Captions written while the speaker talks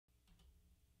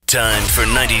Time for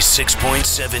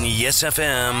 96.7 Yes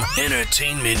FM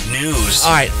Entertainment News.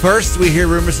 All right, first we hear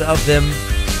rumors of them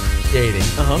dating,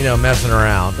 messing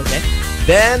around. Okay.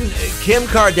 Then Kim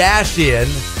Kardashian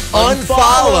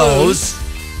unfollows.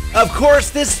 Of course,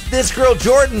 this girl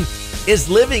Jordan is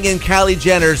living in Kylie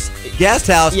Jenner's guest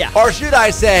house. Yeah. Or should I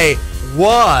say,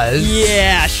 was.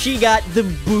 Yeah, she got the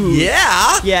boot.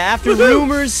 Yeah. Yeah, after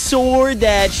rumors soared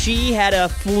that she had a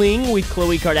fling with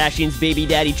Khloe Kardashian's baby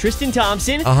daddy, Tristan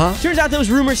Thompson. Turns out those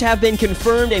rumors have been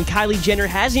confirmed, and Kylie Jenner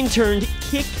has in turn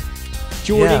kicked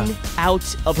Jordan out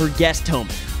of her guest home.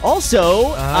 Also,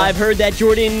 I've heard that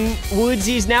Jordan Woods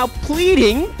is now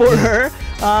pleading for her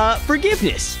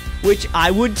forgiveness, which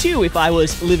I would too if I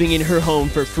was living in her home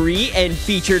for free and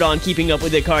featured on Keeping Up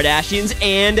with the Kardashians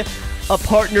and a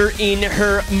partner in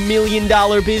her $1 million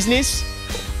business.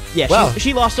 Yeah, Wow.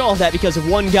 she lost all of that because of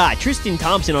one guy, Tristan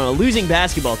Thompson, on a losing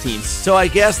basketball team. So I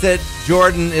guess that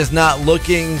Jordan is not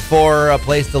looking for a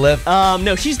place to live?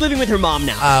 No, she's living with her mom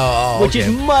now, which is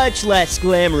much less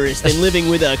glamorous than living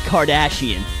with a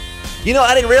Kardashian. You know,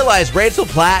 I didn't realize Rachel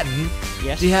Platten,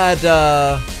 she had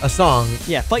a song.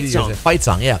 Yeah, fight song. Fight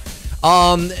song, yeah.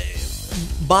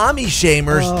 Mommy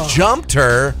shamers jumped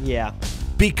her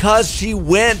because she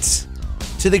went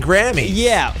to the Grammys.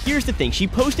 Yeah, here's the thing. She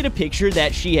posted a picture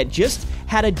that she had just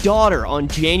had a daughter on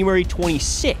January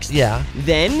 26th. Yeah.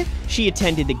 Then she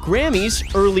attended the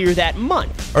Grammys earlier that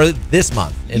month. Or this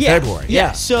month, in February.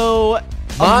 Yeah, so a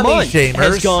Mommy month shamers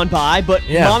has gone by, but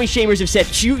mommy shamers have said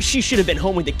she should have been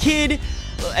home with the kid,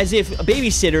 as if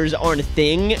babysitters aren't a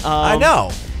thing. I know.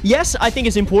 Yes, I think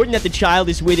it's important that the child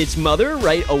is with its mother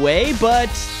right away, but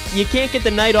you can't get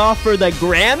the night off for the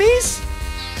Grammys?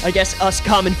 I guess us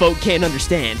common folk can't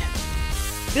understand.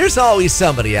 There's always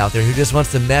somebody out there who just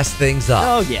wants to mess things up.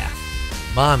 Oh, yeah.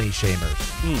 Mommy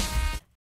shamers.